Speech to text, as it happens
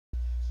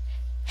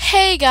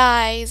Hey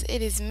guys,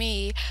 it is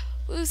me,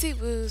 Woozy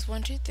Woos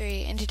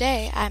 123, and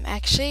today I'm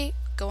actually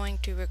going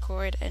to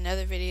record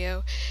another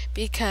video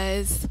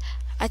because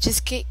I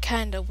just get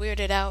kind of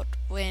weirded out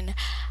when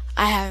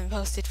I haven't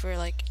posted for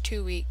like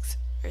 2 weeks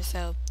or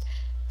so.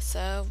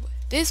 So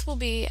this will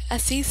be a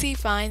CC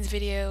Finds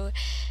video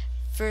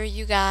for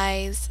you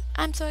guys.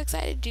 I'm so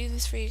excited to do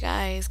this for you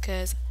guys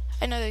because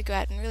I know they've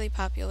gotten really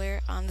popular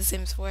on the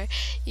Sims 4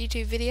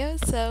 YouTube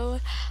videos, so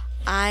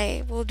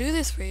I will do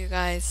this for you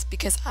guys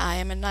because I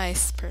am a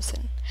nice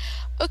person.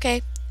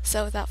 Okay,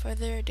 so without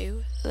further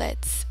ado,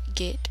 let's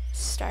get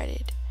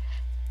started.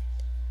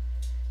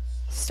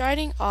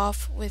 Starting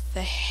off with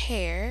the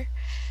hair,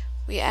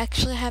 we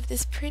actually have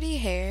this pretty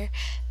hair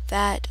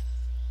that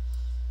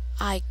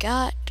I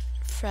got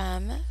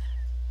from...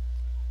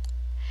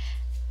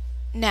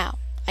 Now,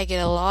 I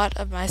get a lot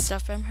of my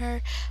stuff from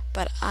her,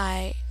 but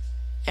I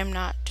am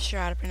not sure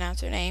how to pronounce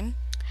her name.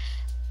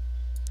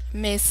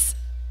 Miss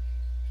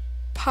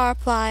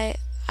Parply,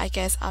 I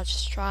guess I'll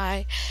just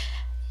try.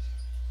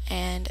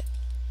 And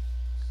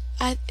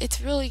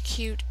it's really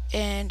cute,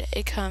 and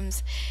it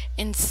comes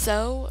in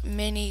so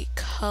many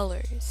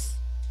colors.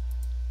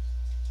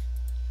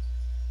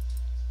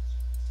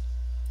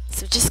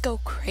 So just go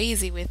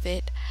crazy with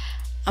it.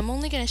 I'm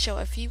only going to show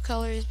a few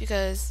colors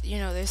because, you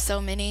know, there's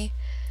so many.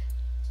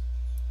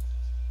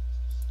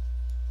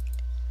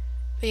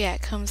 But yeah,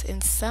 it comes in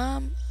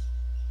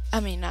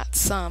not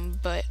some,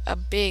 but a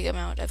big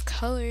amount of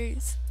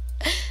colors.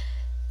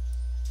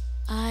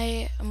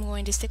 I am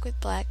going to stick with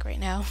black right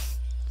now.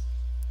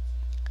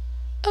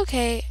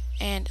 Okay,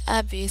 and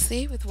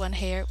obviously with one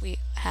hair we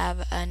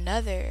have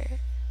another.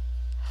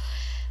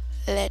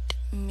 Let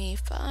me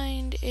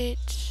find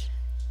it.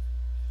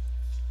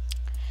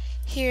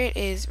 Here it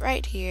is,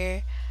 right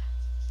here.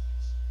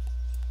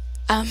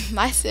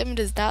 My sim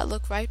does not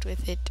look right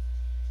with it.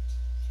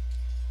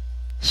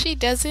 She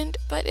doesn't,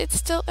 but it's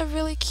still a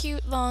really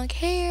cute long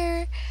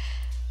hair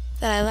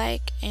that I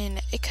like, and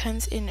it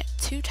comes in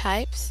two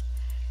types.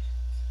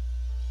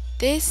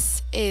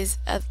 This is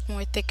a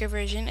more thicker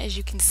version, as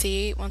you can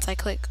see once I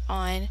click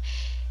on,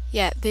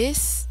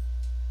 this,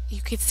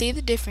 you can see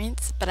the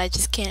difference, but I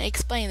just can't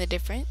explain the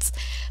difference.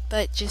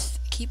 But just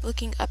keep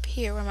looking up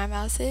here where my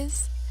mouse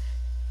is,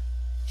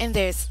 and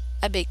there's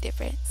a big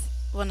difference.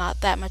 Well, not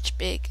that much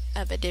big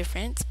of a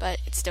difference, but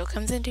it still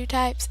comes in two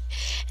types,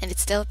 and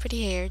it's still a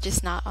pretty hair,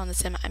 just not on the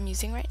sim I'm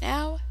using right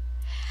now.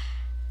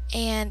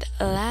 And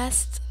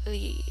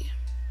lastly,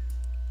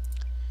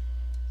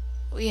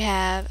 we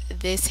have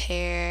this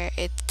hair.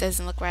 It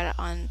doesn't look right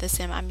on the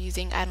sim I'm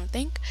using, I don't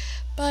think,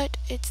 but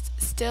it's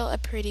still a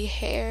pretty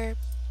hair.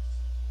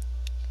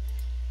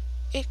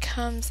 It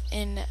comes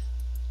in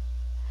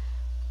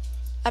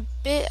a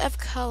bit of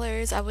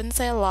colors. I wouldn't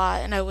say a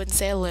lot, and I wouldn't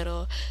say a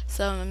little,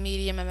 so a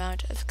medium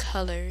amount of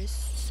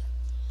colors.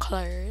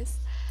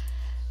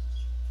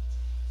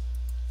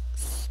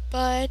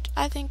 But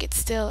I think it's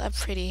still a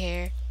pretty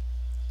hair,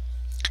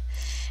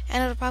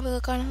 and it'll probably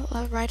look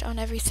right on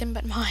every sim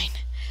but mine.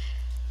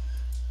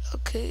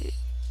 Okay,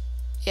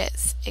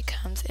 yes, it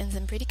comes in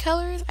some pretty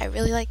colors. I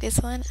really like this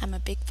one. I'm a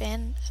big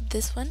fan of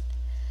this one.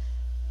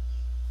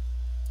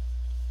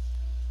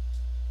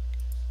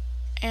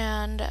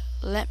 And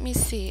let me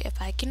see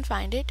if I can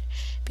find it,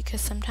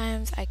 because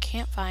sometimes I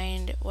can't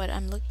find what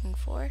I'm looking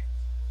for.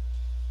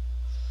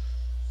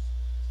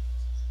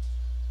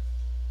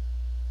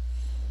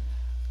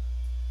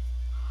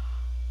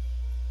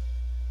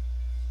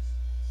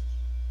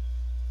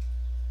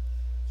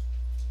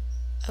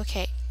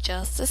 Okay,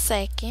 just a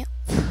second.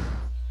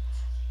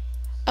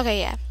 Okay,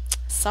 yeah.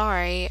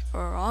 Sorry,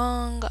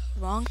 wrong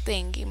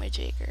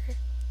thingy-majigger.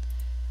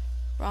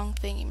 Wrong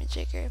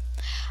thingy-majigger.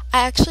 I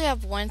actually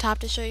have one top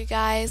to show you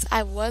guys.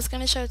 I was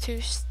gonna show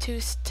two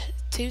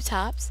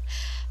tops,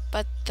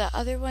 but the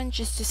other one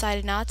just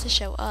decided not to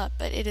show up.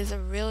 But it is a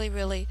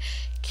really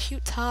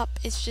cute top.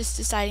 It's just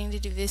deciding to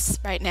do this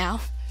right now.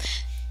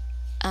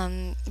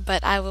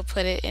 But I will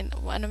put it in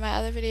one of my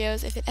other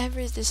videos if it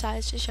ever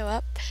decides to show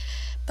up.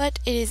 But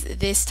it is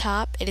this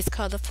top. It is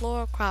called the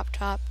Floral Crop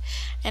Top,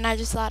 and I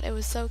just thought it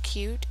was so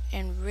cute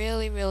and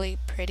really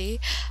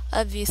pretty.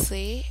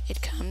 Obviously,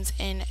 it comes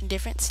in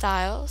different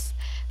styles.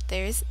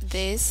 There's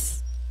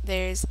this,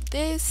 there's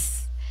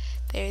this,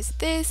 there's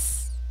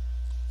this,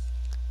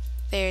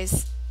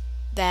 there's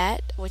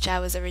that, which I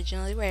was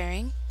originally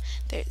wearing.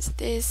 There's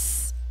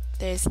this,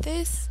 there's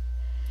this,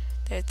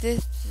 there's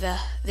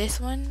this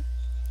one,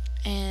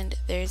 and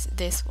there's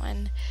this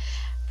one,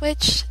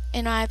 which,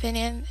 in my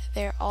opinion,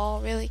 they're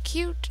all really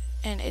cute,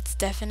 and it's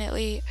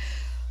definitely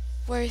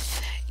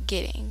worth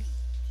getting.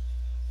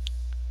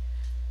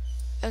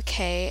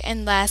 Okay,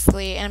 and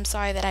lastly, and I'm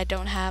sorry that I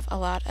don't have a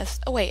lot of,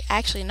 oh wait,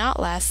 actually not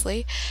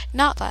lastly,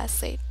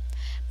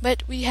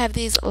 but we have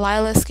these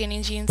Lila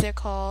skinny jeans, they're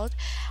called.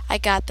 I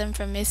got them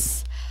from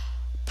Miss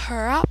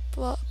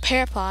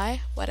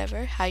Paraply,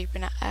 whatever,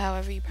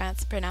 however you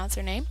pronounce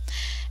her name.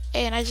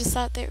 And I just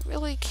thought they're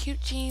really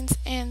cute jeans,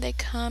 and they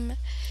come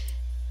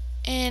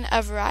in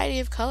a variety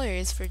of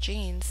colors for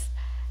jeans.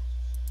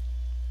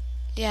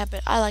 Yeah,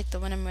 but I like the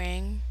one I'm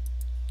wearing.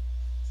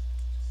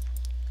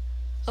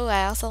 Oh,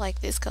 I also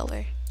like this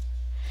color.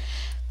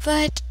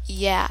 But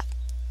yeah,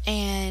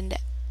 and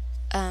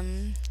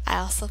I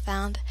also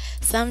found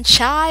some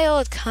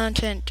child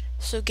content,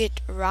 so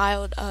get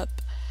riled up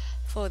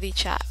for the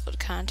child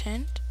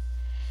content,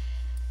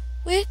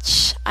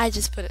 which I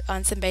just put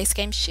on some base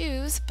game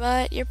shoes,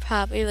 but you're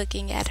probably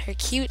looking at her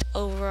cute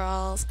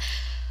overalls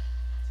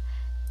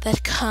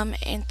that come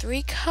in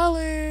 3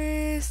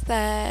 colors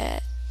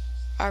that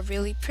are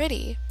really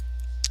pretty.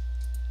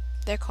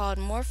 They're called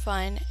More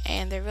Fun,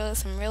 and they're really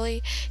some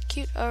really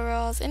cute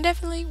overalls and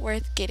definitely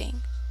worth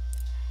getting.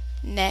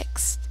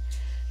 Next,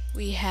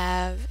 we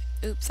have,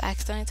 oops, I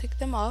accidentally took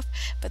them off,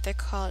 but they're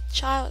called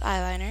Child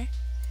Eyeliner,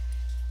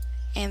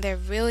 and they're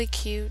really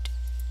cute,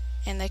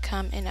 and they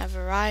come in a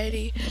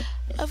variety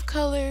of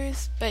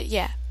colors. But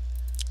yeah,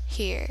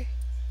 here.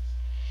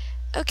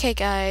 Okay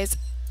guys,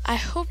 I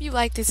hope you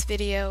liked this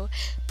video.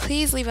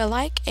 Please leave a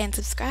like and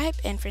subscribe,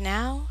 and for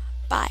now,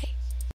 bye.